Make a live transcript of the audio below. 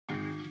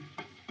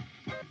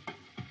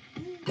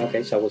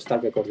Okay, so we'll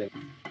start recording.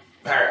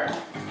 All right.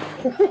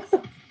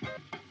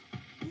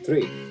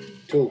 3,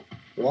 2,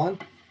 1.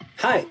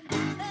 Hi.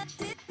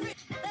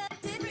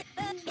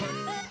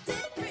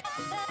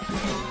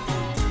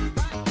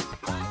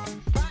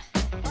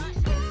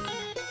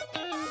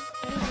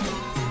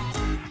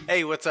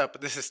 Hey, what's up?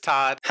 This is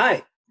Todd.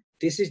 Hi.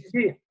 This is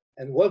G,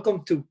 and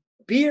welcome to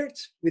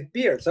Beards with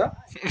Beards. Huh?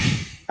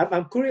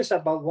 I'm curious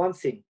about one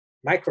thing.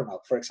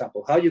 Micronaut, for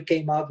example, how you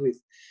came out with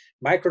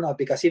Micronaut,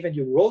 because even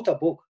you wrote a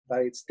book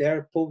that it's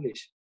there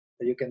published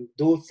that you can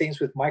do things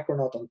with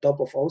Micronaut on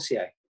top of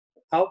OCI.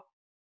 How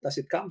does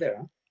it come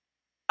there?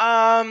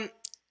 Huh?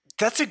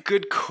 That's a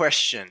good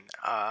question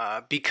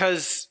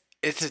because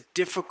it's a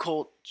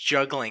difficult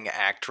juggling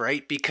act,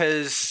 right?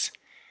 Because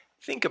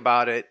think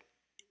about it.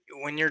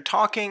 When you're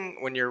talking,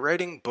 when you're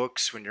writing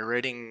books, when you're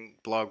writing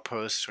blog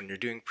posts, when you're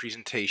doing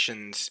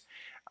presentations,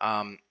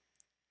 um,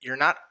 you're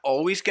not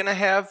always going to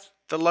have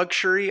the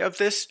luxury of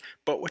this.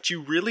 But what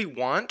you really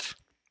want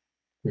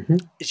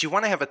is you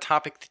want to have a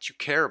topic that you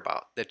care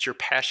about, that you're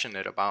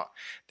passionate about,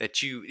 that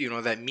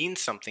that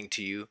means something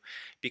to you.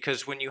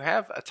 Because when you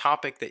have a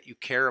topic that you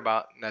care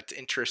about and that's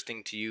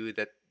interesting to you,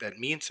 that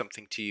means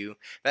something to you,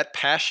 that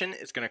passion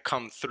is going to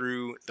come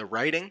through the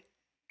writing,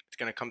 it's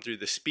going to come through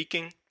the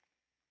speaking,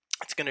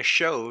 it's going to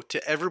show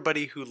to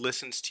everybody who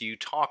listens to you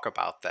talk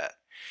about that.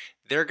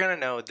 They're going to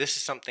know this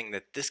is something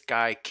that this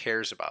guy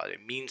cares about.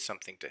 It means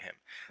something to him.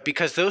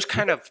 Because those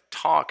kind of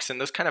talks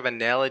and those kind of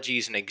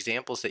analogies and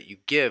examples that you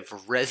give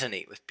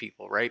resonate with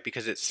people, right?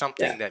 Because it's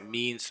something that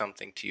means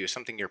something to you,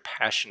 something you're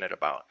passionate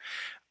about.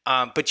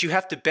 But you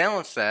have to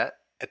balance that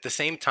at the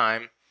same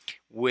time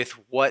with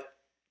what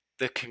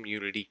the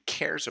community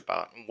cares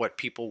about and what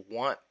people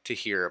want to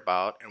hear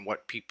about and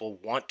what people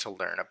want to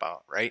learn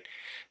about, right?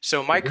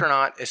 So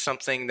Micronaut is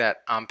something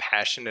that I'm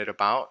passionate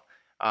about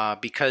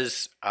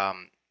because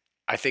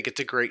I think it's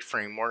a great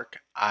framework.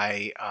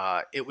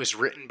 It was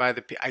written by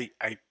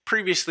I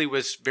previously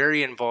was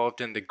very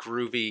involved in the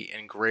Groovy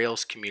and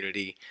Grails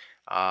community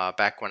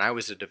back when I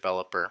was a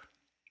developer,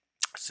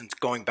 since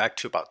going back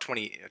to about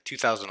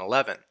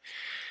 2011.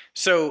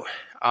 So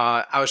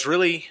I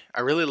really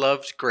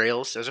loved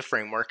Grails as a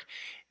framework,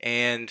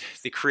 and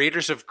the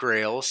creators of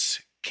Grails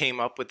came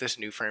up with this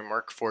new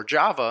framework for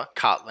Java,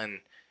 Kotlin,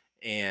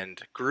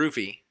 and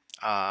Groovy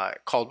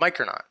called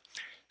Micronaut.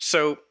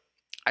 So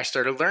I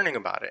started learning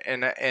about it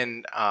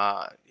and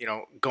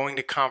going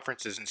to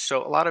conferences, and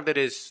so a lot of it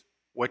is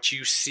what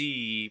you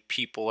see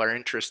people are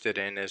interested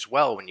in as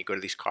well when you go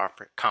to these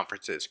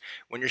conferences.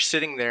 When you're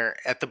sitting there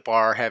at the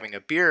bar having a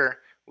beer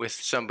with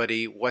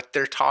somebody, what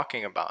they're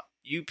talking about,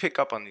 you pick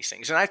up on these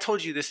things. And I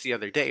told you this the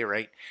other day,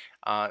 right?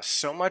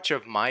 So much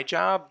of my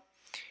job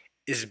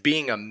is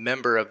being a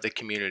member of the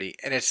community,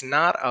 and it's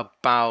not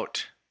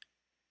about.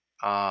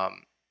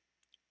 I'm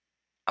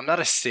not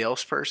a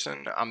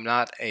salesperson. I'm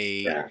not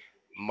a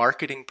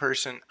marketing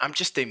person. I'm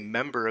just a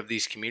member of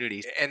these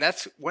communities. And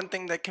that's one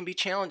thing that can be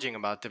challenging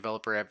about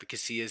developer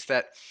advocacy, is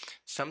that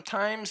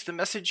sometimes the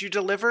message you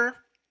deliver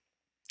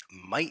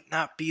might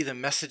not be the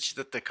message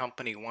that the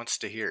company wants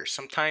to hear.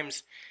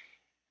 Sometimes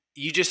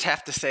you just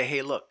have to say,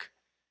 hey, look,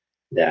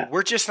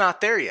 we're just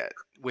not there yet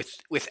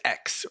with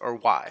X or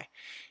Y.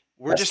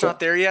 We're just not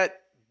there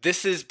yet.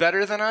 This is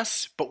better than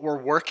us, but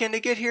we're working to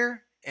get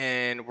here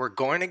and we're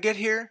going to get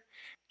here.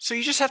 So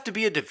you just have to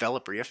be a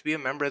developer. You have to be a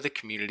member of the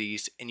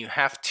communities, and you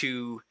have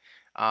to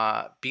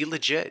be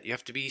legit. You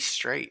have to be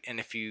straight.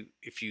 And if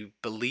you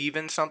believe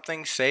in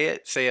something, say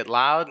it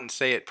loud and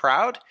say it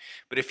proud.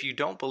 But if you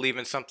don't believe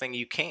in something,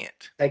 you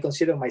can't. I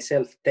consider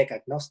myself tech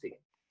agnostic.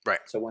 Right.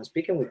 So when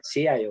speaking with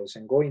CIOs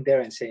and going there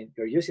and saying,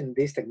 you're using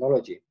this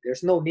technology,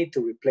 there's no need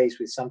to replace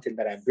with something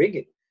that I'm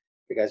bringing,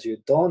 because you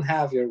don't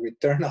have your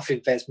return of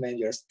investment.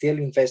 You're still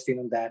investing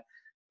on that.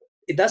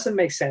 It doesn't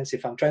make sense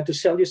if I'm trying to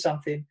sell you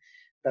something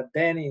that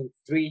then in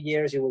 3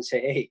 years you will say,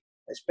 hey,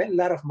 I spent a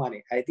lot of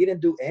money. I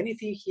didn't do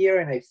anything here,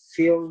 and I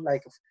feel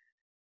like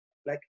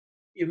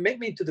you make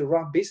me into the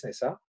wrong business.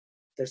 Huh?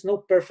 There's no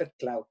perfect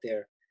cloud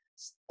there.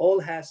 All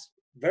has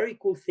very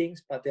cool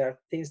things, but there are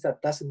things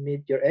that doesn't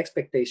meet your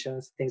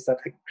expectations, things that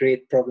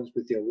create problems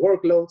with your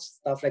workloads,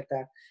 stuff like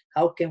that.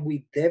 How can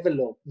we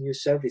develop new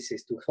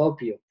services to help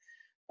you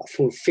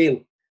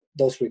fulfill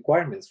those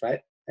requirements,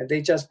 right? And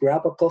they just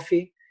grab a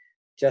coffee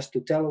just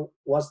to tell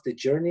what's the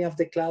journey of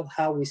the cloud,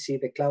 how we see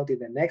the cloud in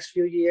the next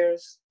few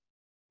years.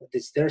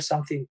 Is there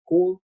something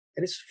cool?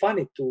 And it's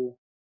funny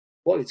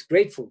it's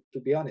grateful, to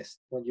be honest,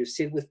 when you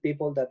sit with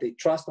people that they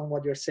trust on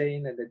what you're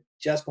saying and they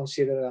just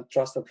consider a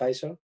trust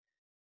advisor.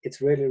 It's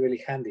really,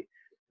 really handy.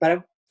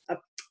 But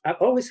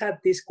I've always had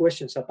these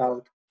questions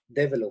about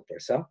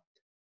developers. Huh?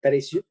 That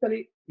is,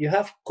 usually you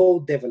have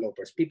code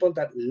developers, people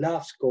that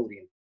loves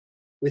coding.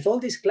 With all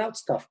this cloud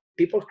stuff,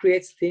 people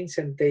create things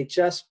and they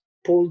just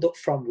pulled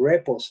from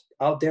repos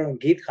out there on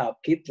GitHub,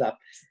 GitLab.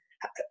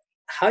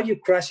 How you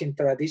crash in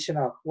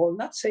traditional, well,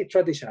 not say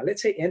traditional,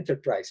 let's say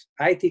enterprise,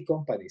 IT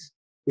companies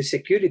with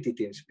security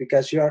teams,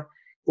 because you are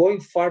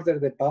going farther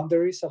the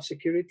boundaries of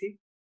security.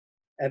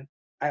 And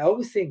I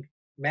always think,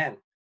 man,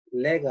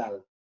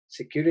 legal,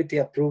 security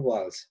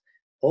approvals,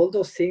 all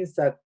those things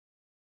that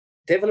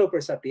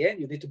developers at the end,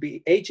 you need to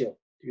be agile.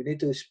 You need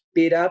to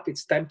speed up.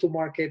 It's time to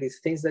market. It's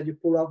things that you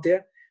pull out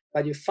there.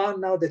 But you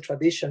found now the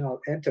traditional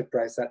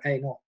enterprise that I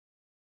know.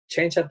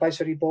 Change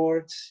advisory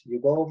boards. You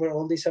go over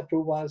all these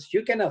approvals.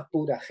 You cannot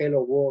put a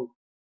hello world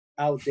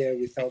out there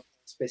without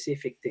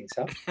specific things.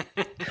 Huh?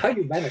 How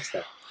you manage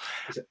that?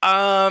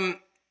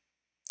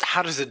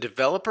 How does a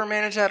developer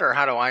manage that, or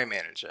how do I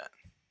manage that?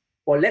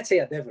 Well, let's say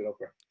a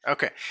developer.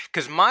 Okay,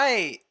 because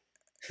my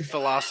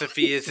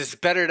philosophy is it's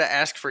better to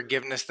ask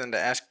forgiveness than to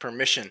ask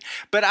permission.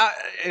 But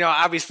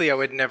obviously, I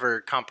would never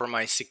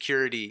compromise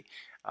security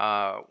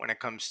when it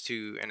comes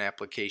to an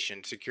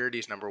application. Security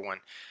is number one.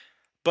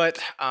 But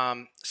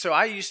so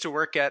I used to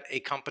work at a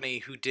company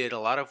who did a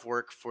lot of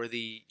work for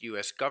the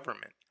U.S.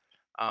 government.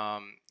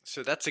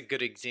 So that's a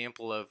good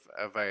example of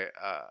a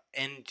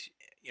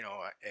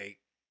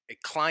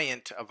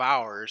client of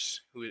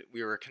ours who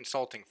we were a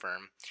consulting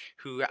firm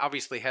who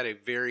obviously had a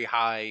very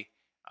high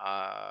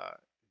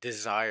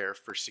desire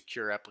for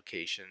secure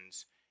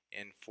applications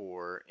and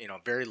for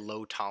very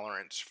low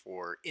tolerance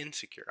for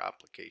insecure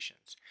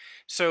applications.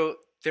 So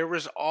there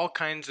was all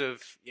kinds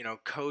of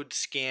code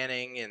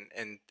scanning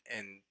and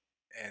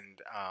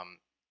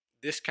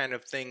this kind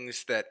of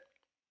things that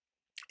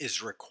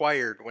is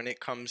required when it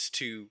comes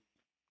to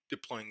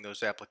deploying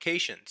those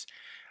applications.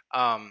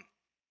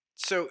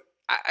 So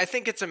I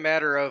think it's a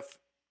matter of,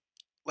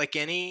 like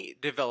any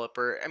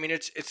developer, I mean,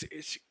 it's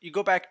you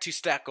go back to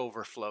Stack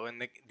Overflow,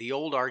 and the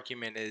old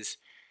argument is,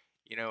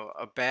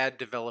 a bad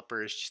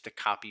developer is just a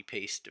copy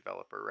paste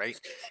developer, right?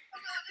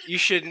 You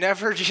should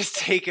never just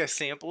take a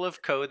sample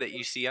of code that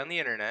you see on the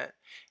internet,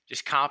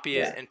 just copy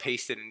it and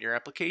paste it in your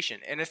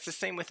application. And it's the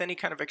same with any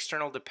kind of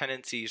external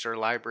dependencies or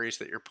libraries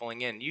that you're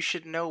pulling in. You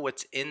should know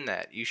what's in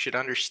that. You should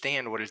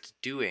understand what it's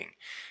doing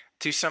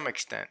to some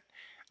extent,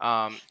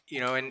 and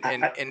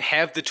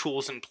have the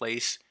tools in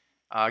place.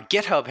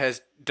 GitHub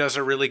does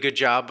a really good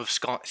job of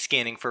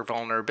scanning for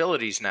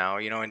vulnerabilities now,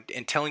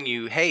 and telling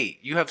you, hey,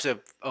 you have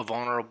a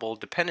vulnerable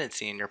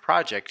dependency in your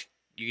project.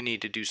 You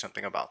need to do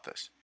something about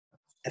this.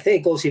 I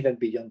think it goes even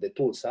beyond the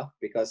tools,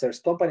 because there's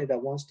company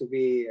that wants to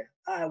be,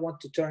 I want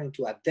to turn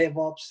into a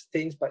DevOps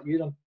things, but you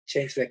don't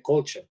change the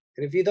culture.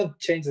 And if you don't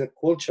change the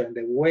culture and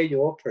the way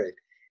you operate,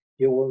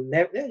 you will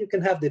never, you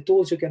can have the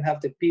tools, you can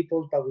have the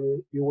people, but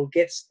you will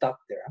get stuck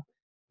there.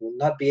 You will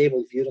not be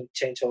able if you don't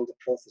change all the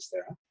process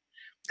there.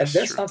 And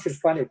there's something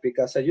funny,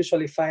 because I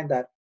usually find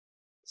that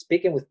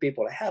speaking with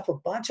people, I have a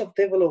bunch of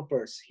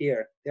developers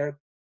here. They're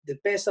the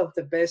best of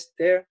the best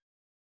there,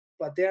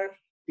 but they're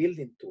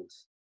building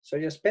tools. So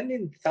you're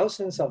spending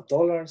thousands of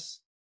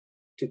dollars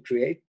to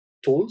create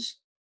tools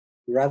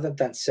rather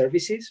than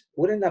services.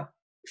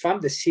 If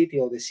I'm the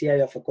CTO or the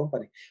CIO of a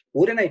company,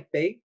 wouldn't I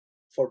pay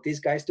for these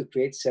guys to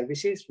create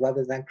services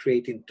rather than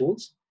creating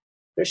tools?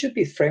 There should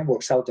be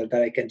frameworks out there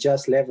that I can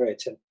just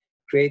leverage and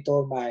create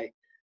all my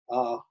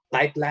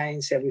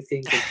pipelines,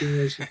 everything,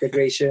 continuous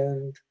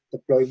integration,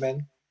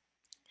 deployment.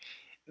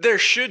 There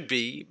should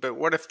be, but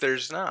what if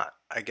there's not?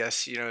 I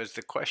guess, is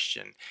the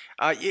question.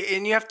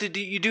 And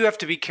you do have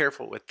to be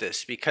careful with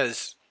this,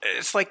 because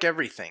it's like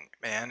everything,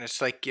 man. It's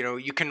like,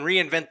 you can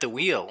reinvent the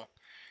wheel,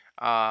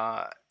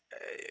 and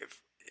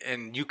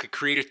you could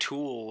create a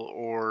tool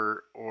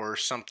or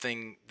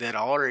something that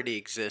already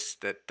exists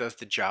that does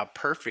the job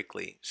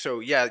perfectly. So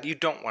yeah, you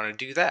don't want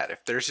to do that.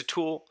 If there's a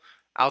tool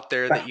out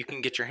there that you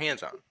can get your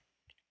hands on.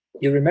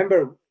 You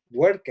remember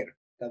Worker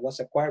that was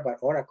acquired by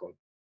Oracle?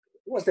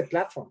 It was the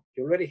platform.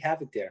 You already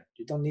have it there.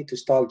 You don't need to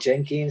install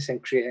Jenkins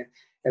and create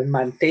and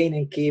maintain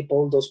and keep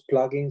all those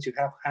plugins. You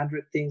have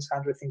 100 things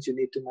you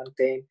need to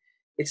maintain.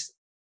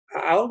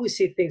 I always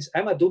see things.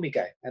 I'm a doomie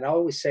guy, and I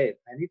always say it.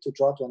 I need to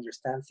try to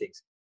understand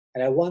things,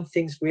 and I want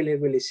things really,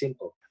 really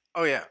simple.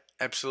 Oh yeah,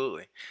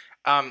 absolutely.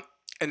 And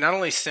not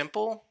only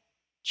simple,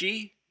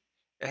 G,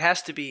 it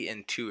has to be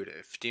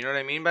intuitive. Do you know what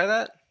I mean by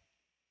that?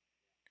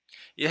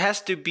 It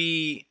has to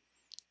be.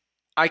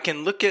 I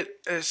can look at,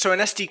 so an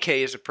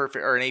SDK is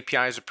or an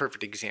API is a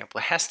perfect example.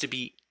 It has to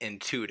be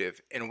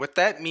intuitive. And what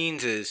that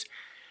means is,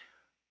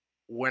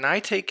 when I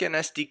take an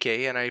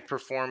SDK and I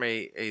perform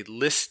a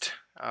list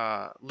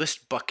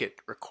bucket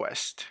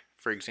request,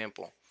 for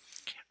example,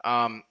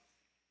 I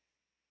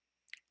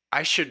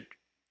should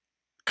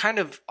kind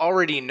of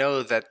already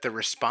know that the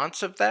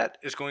response of that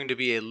is going to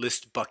be a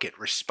list bucket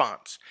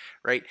response,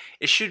 right?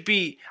 I should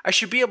be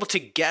able to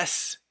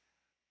guess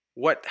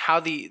what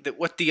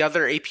the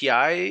other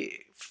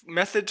API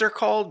methods are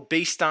called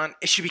based on.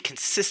 It should be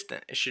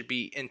consistent. It should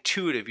be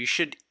intuitive. You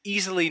should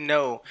easily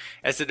know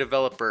as a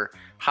developer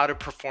how to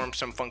perform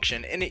some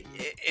function. And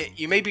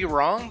you may be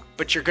wrong,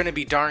 but you're going to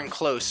be darn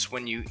close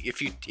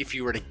if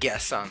you were to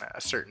guess on a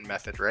certain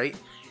method, right?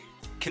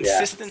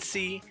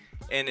 Consistency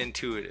and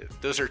intuitive.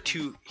 Those are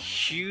two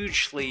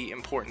hugely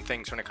important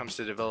things when it comes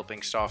to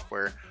developing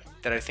software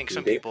that I think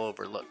some people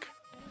overlook.